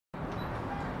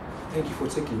Thank you for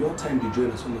taking your time to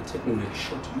join us on the Netone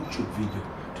short YouTube video.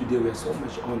 Today we are so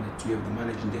much honored to have the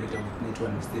Managing Director of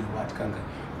Netone, Mr. Kanga.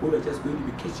 We are just going to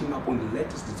be catching up on the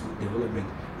latest development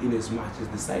in as much as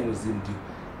the sign was in due.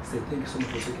 So thank you so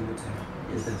much for taking your time.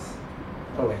 Yes.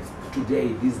 Alright,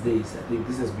 today, these days, I think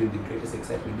this has been the greatest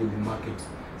excitement in the market.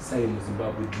 Sign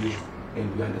Zimbabwe deal,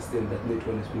 and we understand that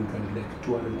Netone has been kind of like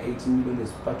 280 million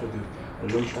as part of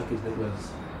the launch package that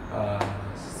was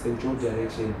sent your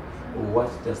direction.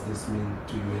 What does this mean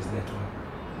to you as Netone?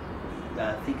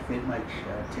 Thank you very much,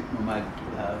 Technomag.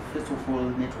 First of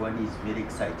all, Netone is very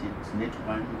excited.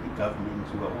 Netone, the government,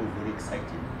 we are all very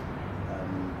excited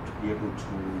to be able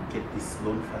to get this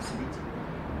loan facility,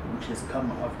 which has come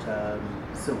after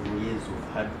several years of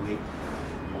hard work,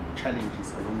 of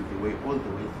challenges along the way, all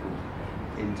the way through.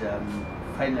 And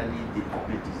finally, the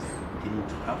equipment is beginning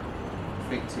to come.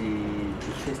 In fact,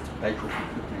 the first batch of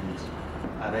equipment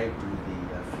arrived on the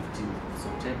 15th of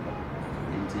September.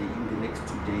 And in the next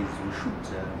 2 days, we should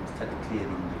start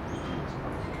clearing the equipment.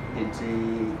 And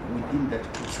within that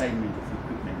consignment of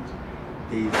equipment,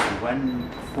 there is one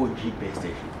 4G base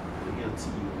station,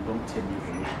 LTE, long-term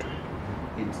evolution.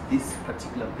 And this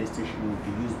particular base station will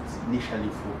be used initially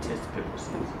for test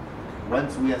purposes.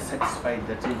 Once we are satisfied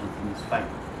that everything is fine,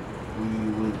 we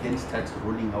will then start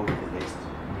rolling out the rest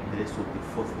of the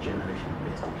 4th generation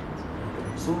base stations.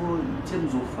 So in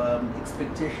terms of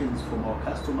expectations from our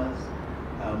customers,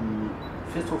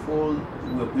 first of all,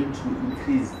 we are going to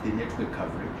increase the network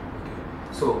coverage.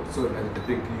 Okay. So I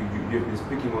think you have been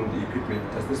speaking on the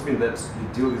equipment. Does this mean that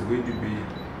the deal is going to be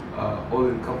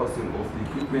all-encompassing of the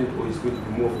equipment, or is going to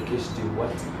be more of a cash deal?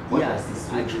 What does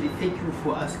this mean? Actually, thank you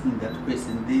for asking that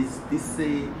question. There's this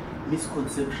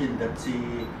misconception that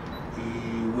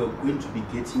we're going to be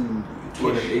getting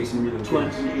 280 million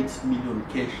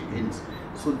cash, and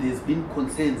so there's been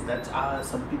concerns that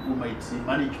some people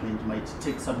management might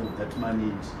take some of that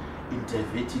money and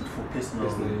divert it for personal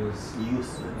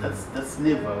use. That's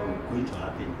never going to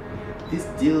happen. This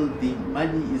deal, the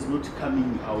money is not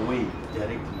coming our way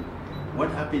directly.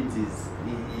 What happens is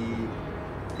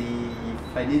the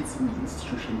financing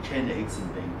institution, China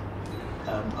Exim Bank,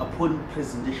 upon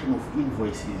presentation of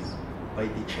invoices by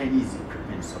the Chinese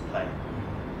equipment supplier,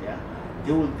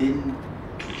 they will then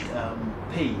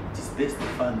disperse the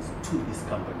funds to this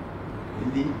company,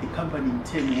 and then the company in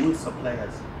turn will supply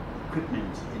us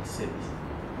equipment and service.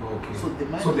 Okay. So the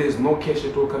money, so there's no cash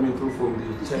at all coming through from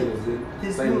the Chinese.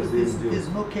 There's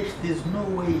no cash. There's no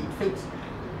way. In fact,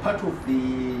 part of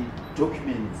the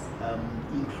documents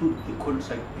include the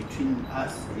contract between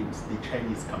us and the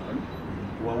Chinese company,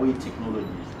 Huawei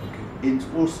Technologies, and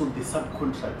also the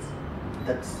subcontracts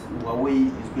that Huawei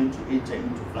is going to enter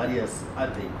into various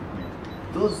other equipment.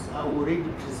 Those are already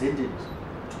presented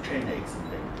to China Exim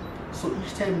Bank. So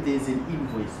each time there's an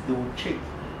invoice, they will check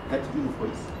that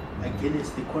invoice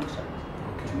against the contract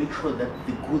to make sure that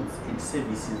the goods and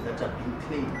services that are being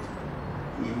claimed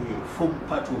form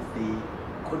part of the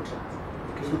contract.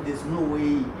 So there's no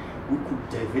way we could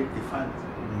divert the funds.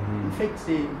 In fact,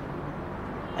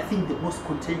 I think the most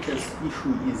contentious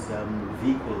issue is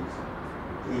vehicles.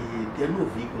 There are no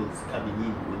vehicles coming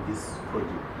in with this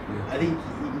project. I think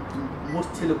in most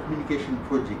telecommunication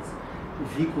projects,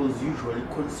 vehicles usually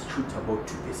constitute about 2%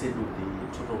 of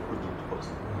the total project cost.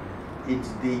 And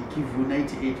they give you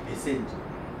 98%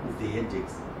 of the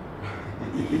headaches.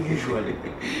 Usually.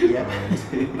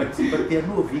 But there are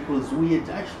no vehicles. We had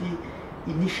actually,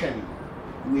 initially,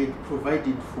 we had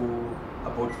provided for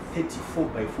about 34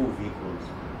 by 4 vehicles,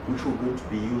 which were going to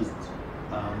be used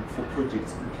for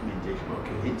projects implementation.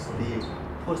 It's the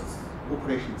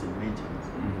post-operations and maintenance.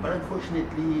 But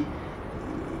unfortunately,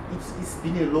 it's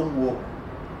been a long walk.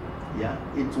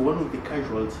 It's one of the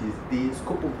casualties. The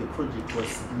scope of the project was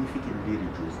significantly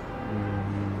reduced.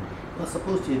 It was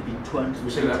supposed to have been 200.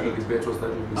 Especially after the battles that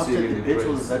we've been after seeing the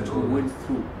battles that we went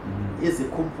through. As a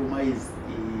compromise,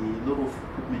 a lot of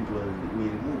equipment were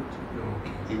removed.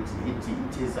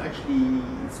 It is actually,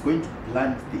 it's going to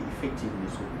blunt the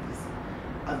effectiveness of this.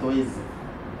 Otherwise,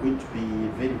 it's going to be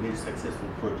a very, very successful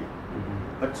project.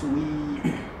 But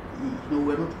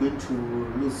we're not going to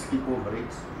lose sleep over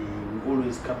it. We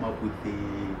always come up with the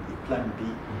plan B,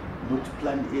 not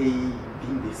plan A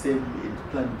being the same and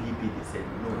plan B be the same.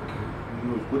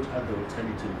 No, we've got other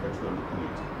alternatives that we are looking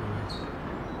at.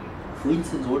 For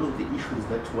instance, one of the issues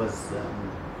that was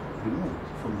removed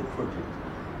from the project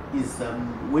is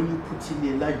when you put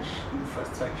in a large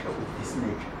infrastructure of this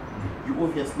nature, you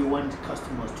obviously want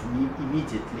customers to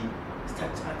immediately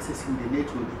start accessing the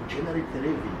network and generate the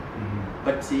revenue.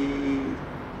 But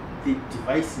the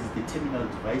devices, the terminal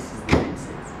devices, the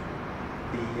handsets,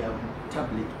 the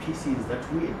tablet PCs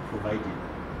that we had provided,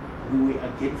 we were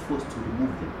again forced to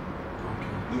remove them.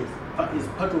 Okay. Yes, but as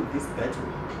part of this battle,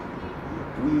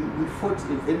 we fought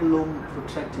a very long,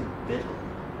 protracted battle,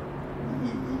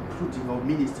 including our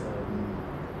minister,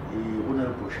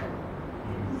 Honorable Shama.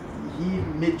 He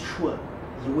made sure,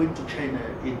 he went to China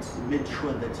and made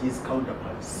sure that his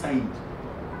counterpart signed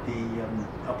the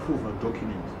approval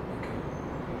document.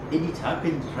 Okay. And it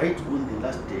happened right on the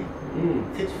last day,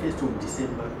 31st of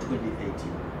December 2018.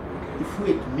 Okay. If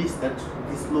we had missed that,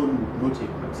 this loan would not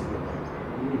have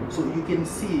materialized. So you can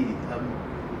see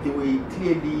there were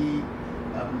clearly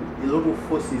a lot of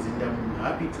forces, and I'm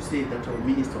happy to say that our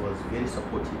minister was very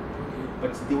supportive.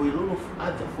 But there were a lot of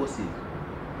other forces.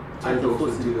 Trying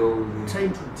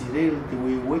to derail. They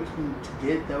were working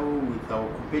together with our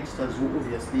competitors who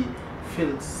obviously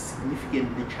felt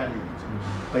significantly challenged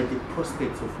by the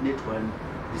prospects of Netone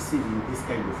receiving this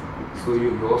kind of equipment. So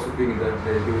you also think that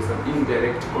there were some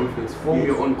indirect conflicts from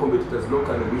your own competitors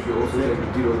locally, which you also trying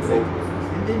to deal with.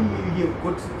 And then you've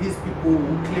got these people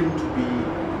who claim to be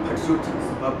patriotic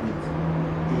Zimbabweans,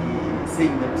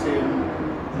 saying that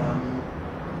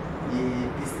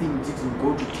this thing didn't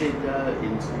go to tender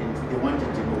and they wanted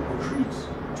an opportunity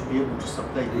to be able to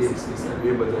supply this. Yes, I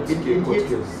remember that.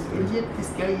 And yet this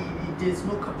guy, there's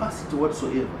no capacity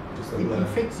whatsoever. In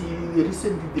fact,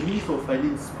 recently the Minister of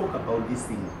Finance spoke about this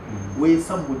thing, where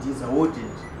somebody is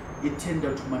awarded a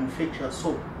tender to manufacture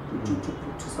soap,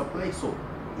 to supply soap.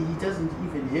 He doesn't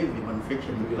even have a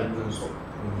manufacturing plant for soap.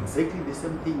 Exactly the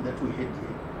same thing that we had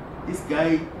here. This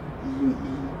guy, he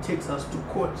takes us to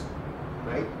court,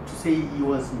 right, to say he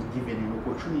wasn't given an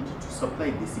opportunity to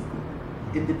supply this equipment.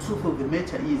 And the truth of the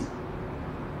matter is,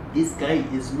 this guy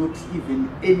is not even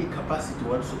any capacity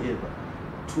whatsoever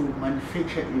to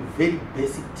manufacture a very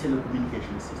basic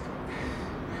telecommunication system.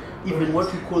 Even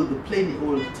what we call the plain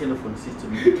old telephone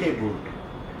system, the cable,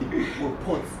 or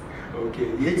ports,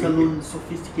 let alone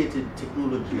sophisticated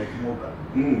technology like mobile,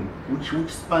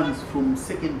 which spans from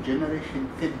second generation,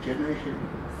 third generation,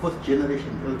 fourth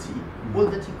generation LTE. All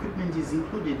that equipment is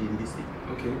included in this thing.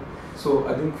 Okay. So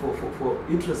I think for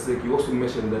interest sake, you also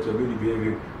mentioned that you're going to be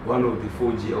having one of the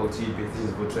 4G LTE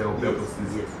bases for trial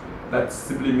purposes. Yes. That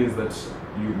simply means that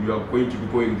you are going to be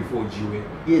going the 4G way.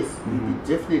 Yes,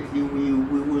 definitely we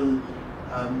will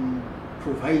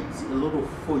provide a lot of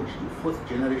 4G, fourth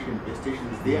generation base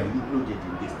stations. They are included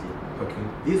in this deal. Okay.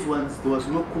 These ones, there was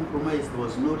no compromise, there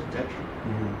was no reduction.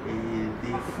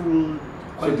 The full.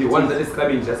 So the one that is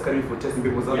coming, just coming for testing,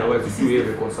 because otherwise you do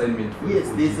have a consignment. For yes,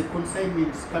 there's a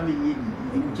consignment coming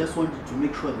in. We just wanted to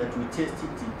make sure that we test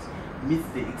it meets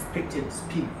the expected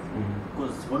speed.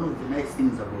 Because one of the nice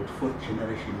things about fourth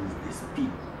generation is the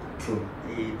speed. True.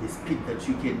 The speed that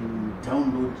you can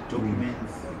download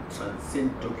documents,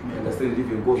 transcend documents. I understand it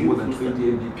even goes more than 20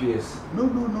 Mbps. No.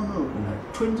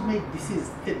 20 meg, this is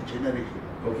third generation.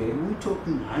 Okay. We're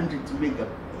talking 100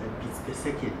 megabits per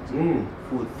second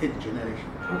for third generation.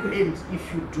 Okay. And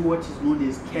if you do what is known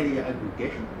as carrier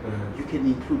aggregation, you can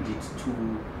include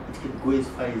it can go as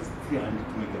far as 300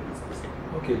 megabits per second.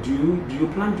 Okay, do you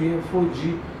plan to have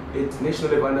 4G at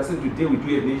national level? I understand today we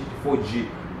do have 4G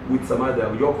with some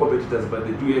other your competitors, but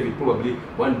they do have it probably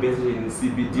one base station in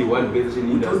CBD, one base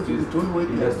station in industries. We don't work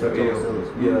industrial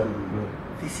area.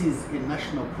 This is a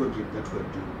national project that we're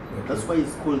doing. Okay. That's why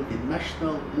it's called the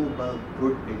National Mobile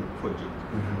Broadband Project.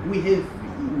 We have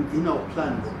within our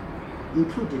plans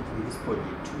included in this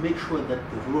project to make sure that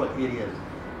the rural areas,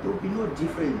 there will be no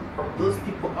different. Those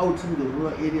people out in the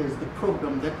rural areas, the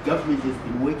program that government has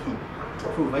been working to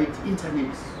provide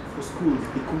internet for schools,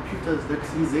 the computers that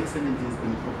His Excellency has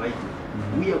been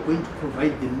providing, we are going to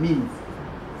provide the means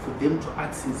for them to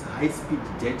access high-speed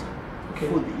data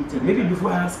for the internet. Maybe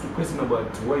before I ask a question about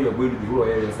why you are going to the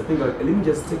rural areas, I think let me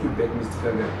just take you back, Mr.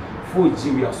 Kanga.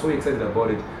 4G, we are so excited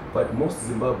about it, but most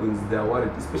Zimbabweans, they are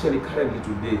worried, especially currently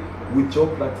today, with your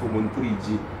platform on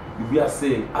 3G. We are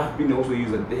saying, I've been also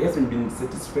using, there hasn't been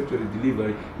satisfactory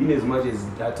delivery in as much as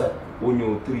data on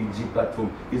your 3G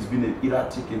platform. It's been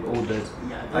erratic and all that.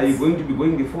 Are you going to be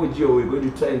going the 4G, or are you going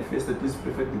to try and first at least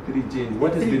perfect the 3G? And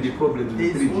what has been the problem with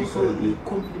the 3G? There's also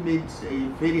a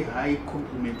very high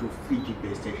complement of 3G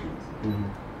base stations.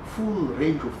 Full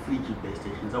range of 3G base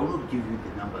stations. I will not give you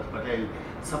the numbers, but I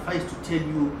suffice to tell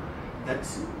you that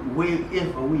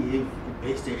wherever we have a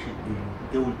base station,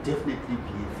 there will definitely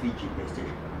be a 3G base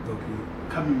station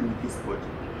coming with this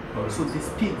project. So the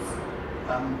speeds,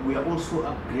 we are also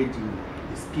upgrading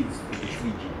the speeds for the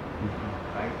 3G.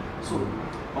 Right? So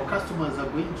our customers are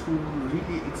going to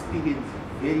really experience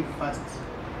very fast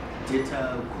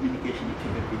data communication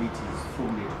capabilities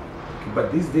from Netone. Okay,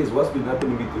 but these days, what's been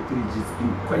happening with the 3G? It's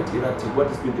been quite erratic. What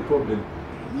has been the problem?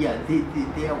 Yeah,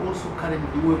 they are also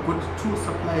currently, we've got 2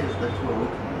 suppliers that we're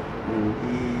working with.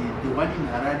 The one in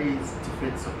Harare is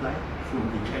different supply from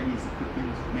the Chinese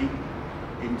equipment mainly,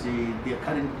 and they are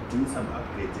currently doing some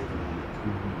upgrades at the moment.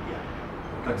 Yeah,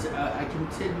 but I can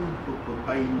tell you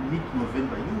by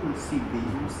mid-November you will see the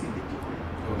difference.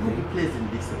 Okay. You'll be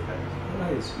pleasantly surprised.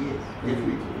 Nice. Yes,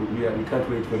 definitely. We can't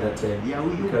wait for that time. Yeah,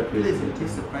 we will be pleasantly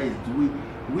surprised.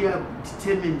 We are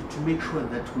determined to make sure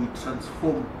that we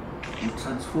transform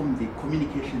the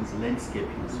communications landscape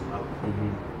in Zimbabwe.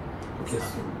 Okay.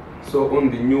 So on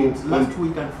the new last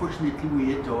week, unfortunately,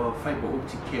 we had our fiber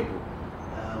optic cable,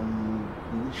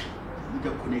 which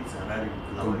interconnects Harare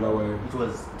with Lawa. It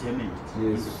was damaged.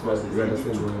 Yes, in the process.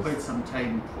 It took yes. quite some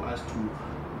time for us to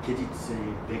get it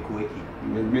back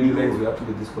working. Many lines were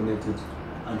actually disconnected.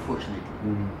 Unfortunately.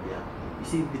 Yeah. You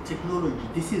see, the technology.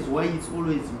 This is why it's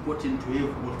always important to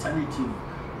have alternative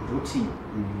routing.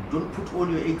 Don't put all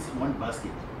your eggs in one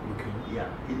basket. Okay. Yeah,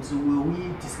 and so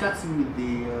we discussing with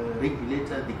the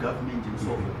regulator, the government, and so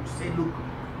forth to say, look,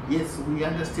 yes, we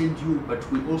understand you,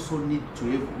 but we also need to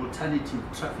have alternative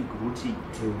traffic routing.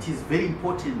 True. It is very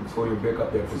important for your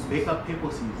backup purposes.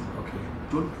 Okay.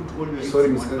 Don't put all your eggs Sorry,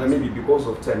 in one Mr. basket. Maybe because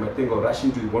of time, I think I'll rush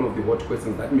into one of the hot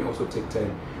questions that may also take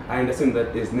time. I understand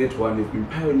that as Netone has been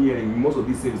pioneering most of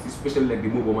these services, especially like the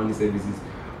mobile money services.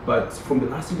 But from the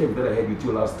last interview that I had with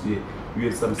you last year, you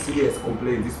had some serious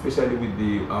complaints, especially with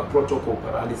the protocol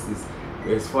paralysis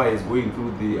as far as going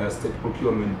through the state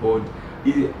procurement board.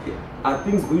 Are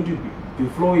things going to be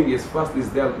flowing as fast as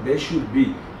they should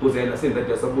be? Because I understand that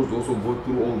you're supposed to also go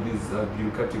through all these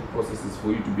bureaucratic processes for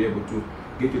you to be able to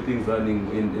get your things running.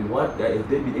 And what have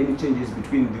there been any changes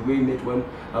between the way Netone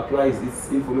applies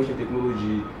its information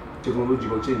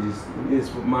technological changes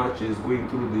as much as going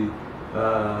through the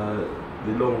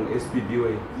long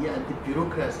SPDOA? Yeah, the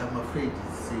bureaucrats, I'm afraid,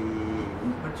 is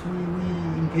but we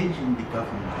engage in the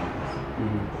government on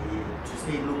this. To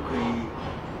say, look,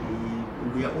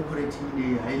 we are operating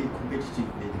in a highly competitive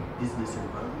business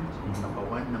environment, number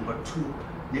one. Number two,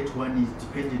 Netone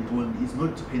is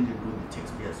not dependent on the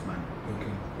taxpayers' money.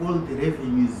 Okay. All the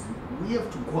revenues, we have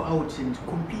to go out and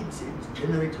compete and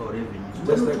generate our revenues.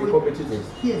 Just like the competitors?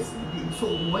 Yes. So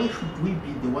why should we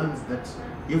be the ones that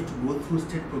have to go through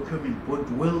state procurement board?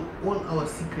 Well, all our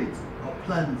secrets, our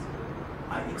plans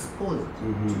are exposed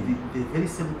to the very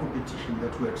same competition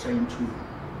that we are trying to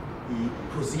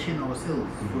position ourselves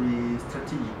for a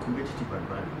strategic competitive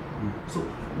advantage. So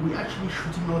we're actually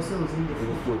shooting ourselves in the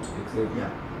foot. Exactly.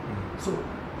 Yeah. So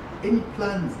any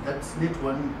plans that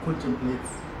Netone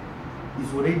contemplates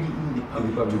is already in the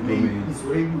public domain, is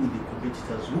already with the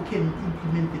competitors who can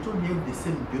implement. They don't have the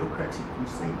same bureaucratic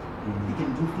constraint. They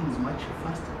can do things much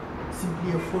faster.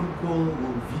 Simply a phone call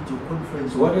or video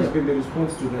conference. So what has been the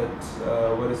response to that?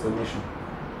 What is the mission?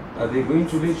 Are they going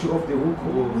to let you off the hook?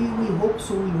 Or? We hope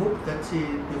so. We hope that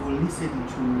they will listen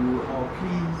to our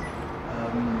pleas.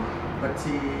 But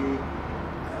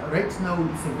right now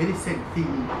it's a very sad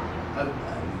thing.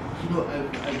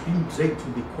 I've been dragged to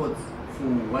the courts for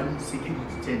one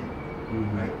security tender,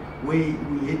 right? Where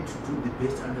we had to do the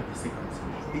best under the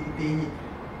circumstances. The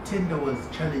tender was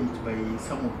challenged by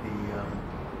some of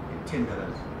the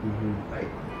tenderers,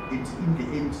 right? And in the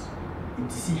end, a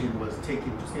decision was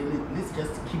taken to say, let's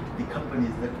just keep the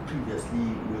companies that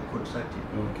previously were contracted.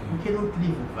 Okay. We cannot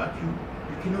leave a vacuum.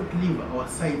 We cannot leave our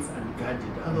sites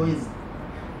unguarded. Otherwise,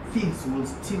 thieves will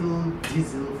steal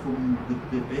diesel from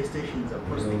the base stations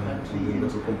across the country, and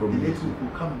the network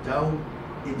will come down,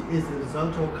 and as a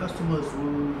result, our customers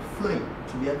will fly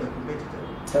to the other competitor.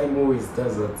 Time always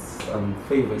does us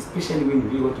favor, especially when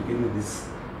we want to get into these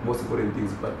most important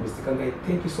things. But Mr. Kangai,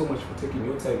 thank you so much for taking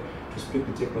your time to speak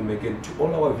with Technomag. And to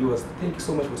all our viewers, thank you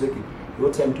so much for taking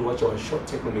your time to watch our short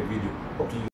Technomag video. Hope you